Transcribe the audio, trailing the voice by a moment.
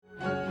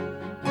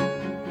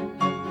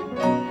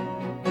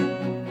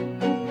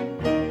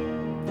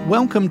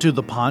Welcome to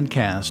the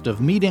podcast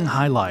of meeting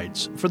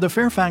highlights for the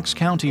Fairfax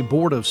County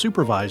Board of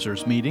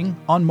Supervisors meeting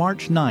on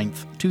March 9,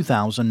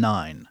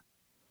 2009.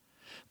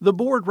 The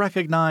board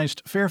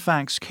recognized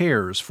Fairfax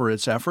Cares for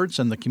its efforts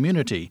in the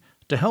community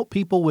to help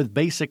people with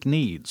basic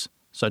needs,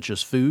 such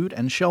as food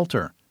and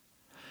shelter.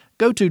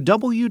 Go to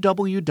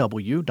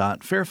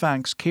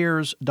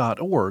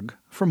www.fairfaxcares.org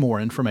for more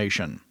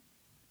information.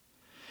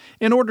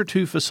 In order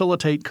to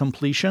facilitate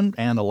completion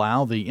and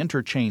allow the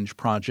interchange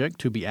project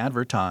to be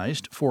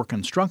advertised for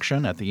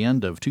construction at the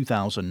end of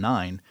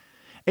 2009,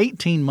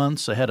 18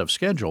 months ahead of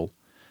schedule,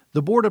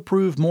 the board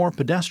approved more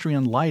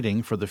pedestrian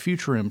lighting for the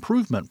future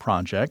improvement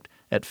project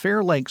at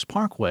Fair Lakes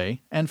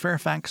Parkway and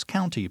Fairfax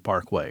County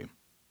Parkway.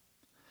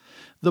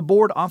 The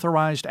board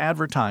authorized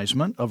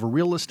advertisement of a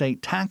real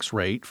estate tax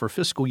rate for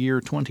fiscal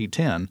year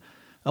 2010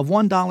 of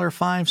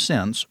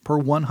 $1.05 per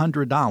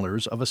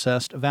 $100 of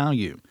assessed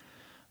value.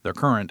 The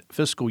current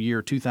fiscal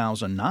year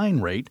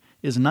 2009 rate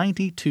is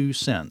 92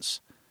 cents.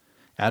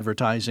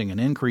 Advertising an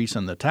increase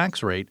in the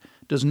tax rate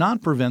does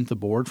not prevent the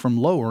board from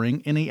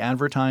lowering any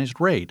advertised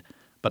rate,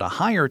 but a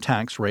higher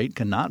tax rate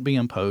cannot be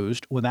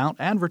imposed without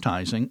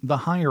advertising the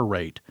higher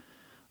rate.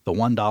 The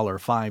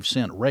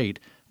 $1.05 rate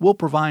will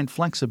provide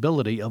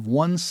flexibility of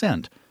 1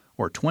 cent,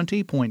 or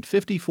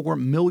 $20.54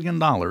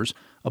 million,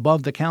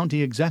 above the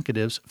county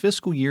executive's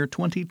fiscal year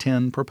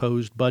 2010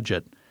 proposed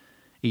budget.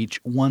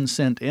 Each 1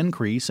 cent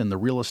increase in the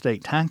real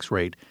estate tax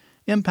rate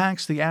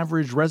impacts the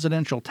average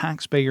residential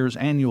taxpayer's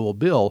annual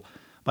bill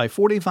by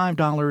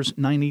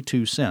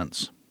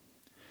 $45.92.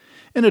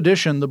 In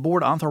addition, the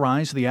board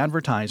authorized the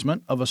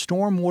advertisement of a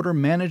stormwater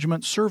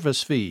management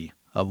service fee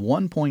of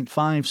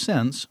 1.5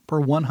 cents per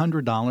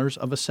 $100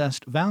 of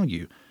assessed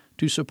value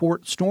to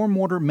support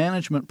stormwater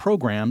management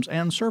programs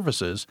and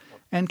services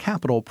and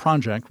capital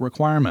project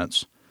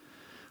requirements.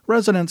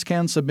 Residents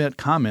can submit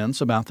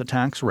comments about the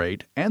tax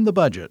rate and the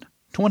budget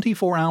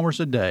 24 hours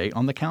a day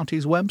on the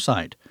county's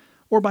website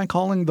or by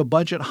calling the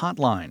budget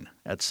hotline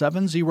at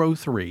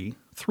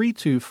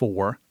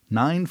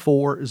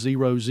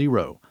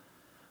 703-324-9400.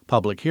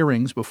 Public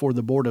hearings before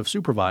the Board of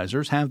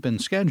Supervisors have been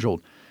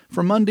scheduled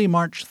for Monday,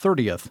 March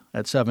 30th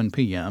at 7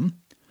 p.m.,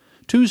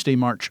 Tuesday,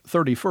 March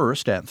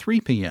 31st at 3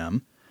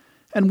 p.m.,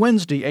 and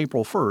Wednesday,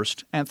 April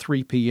 1st at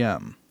 3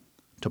 p.m.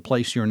 To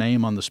place your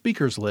name on the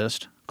speakers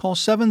list, call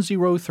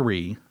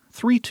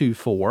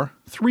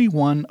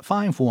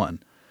 703-324-3151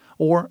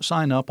 or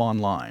sign up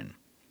online.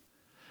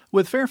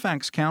 With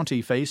Fairfax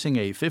County facing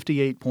a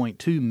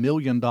 $58.2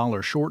 million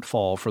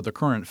shortfall for the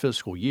current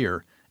fiscal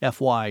year,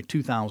 FY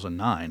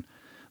 2009,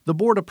 the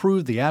board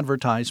approved the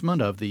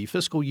advertisement of the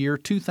fiscal year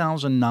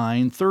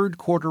 2009 third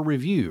quarter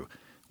review,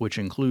 which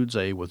includes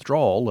a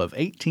withdrawal of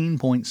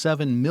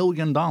 $18.7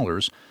 million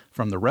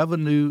from the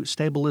Revenue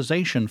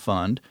Stabilization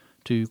Fund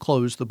to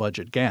close the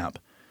budget gap.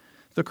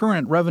 The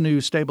current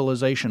Revenue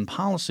Stabilization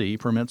policy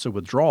permits a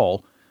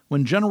withdrawal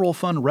when general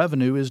fund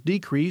revenue is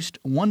decreased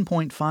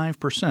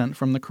 1.5%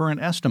 from the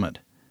current estimate.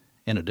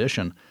 In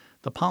addition,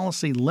 the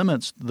policy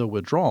limits the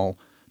withdrawal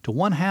to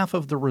 1/2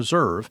 of the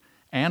reserve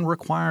and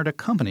required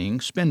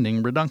accompanying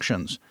spending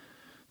reductions.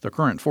 The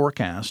current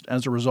forecast,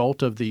 as a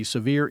result of the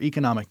severe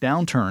economic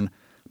downturn,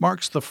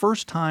 marks the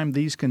first time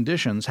these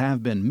conditions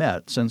have been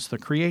met since the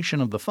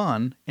creation of the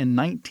fund in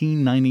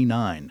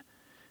 1999.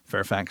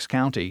 Fairfax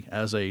County,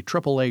 as a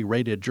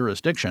AAA-rated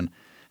jurisdiction,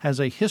 has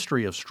a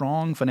history of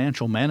strong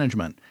financial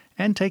management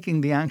and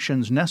taking the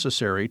actions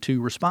necessary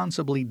to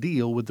responsibly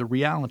deal with the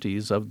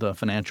realities of the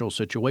financial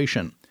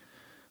situation.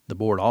 The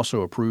board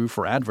also approved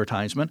for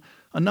advertisement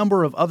a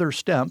number of other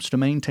steps to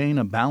maintain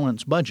a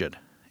balanced budget,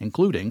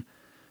 including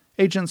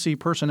agency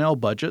personnel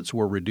budgets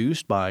were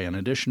reduced by an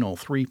additional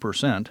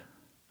 3%.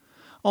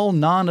 All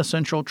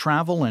non-essential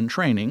travel and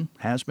training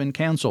has been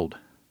canceled.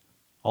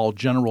 All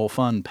general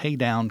fund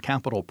pay-down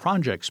capital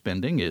project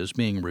spending is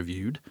being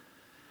reviewed.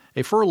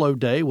 A furlough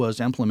day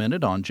was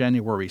implemented on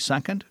January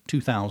 2,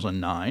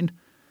 2009.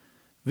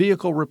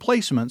 Vehicle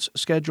replacements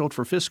scheduled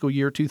for fiscal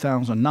year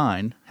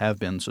 2009 have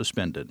been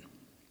suspended.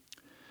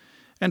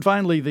 And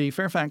finally, the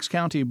Fairfax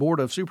County Board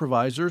of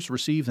Supervisors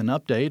received an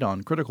update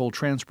on critical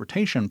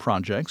transportation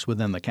projects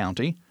within the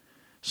county.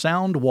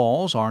 Sound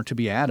walls are to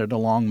be added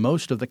along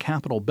most of the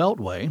Capital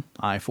Beltway,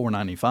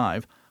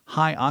 I-495,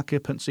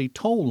 high-occupancy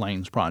toll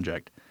lanes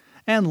project,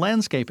 and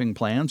landscaping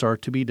plans are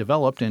to be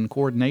developed in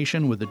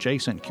coordination with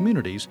adjacent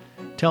communities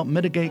to help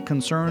mitigate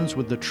concerns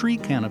with the tree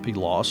canopy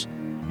loss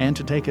and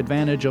to take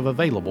advantage of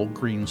available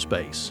green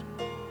space.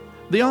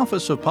 The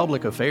Office of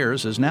Public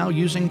Affairs is now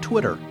using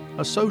Twitter,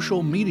 a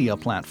social media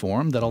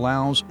platform that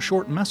allows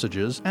short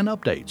messages and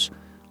updates.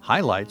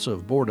 Highlights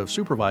of Board of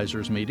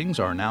Supervisors meetings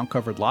are now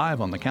covered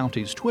live on the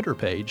county's Twitter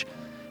page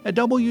at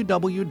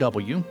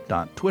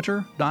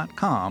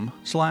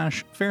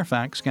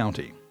www.twitter.com/Fairfax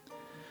County.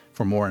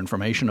 For more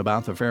information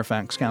about the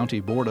Fairfax County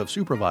Board of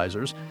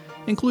Supervisors,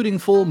 including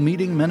full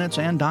meeting minutes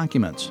and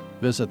documents,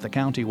 visit the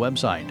county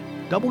website,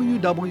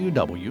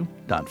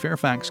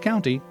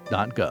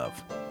 www.fairfaxcounty.gov.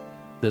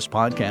 This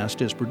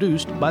podcast is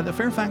produced by the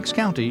Fairfax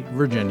County,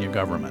 Virginia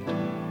government.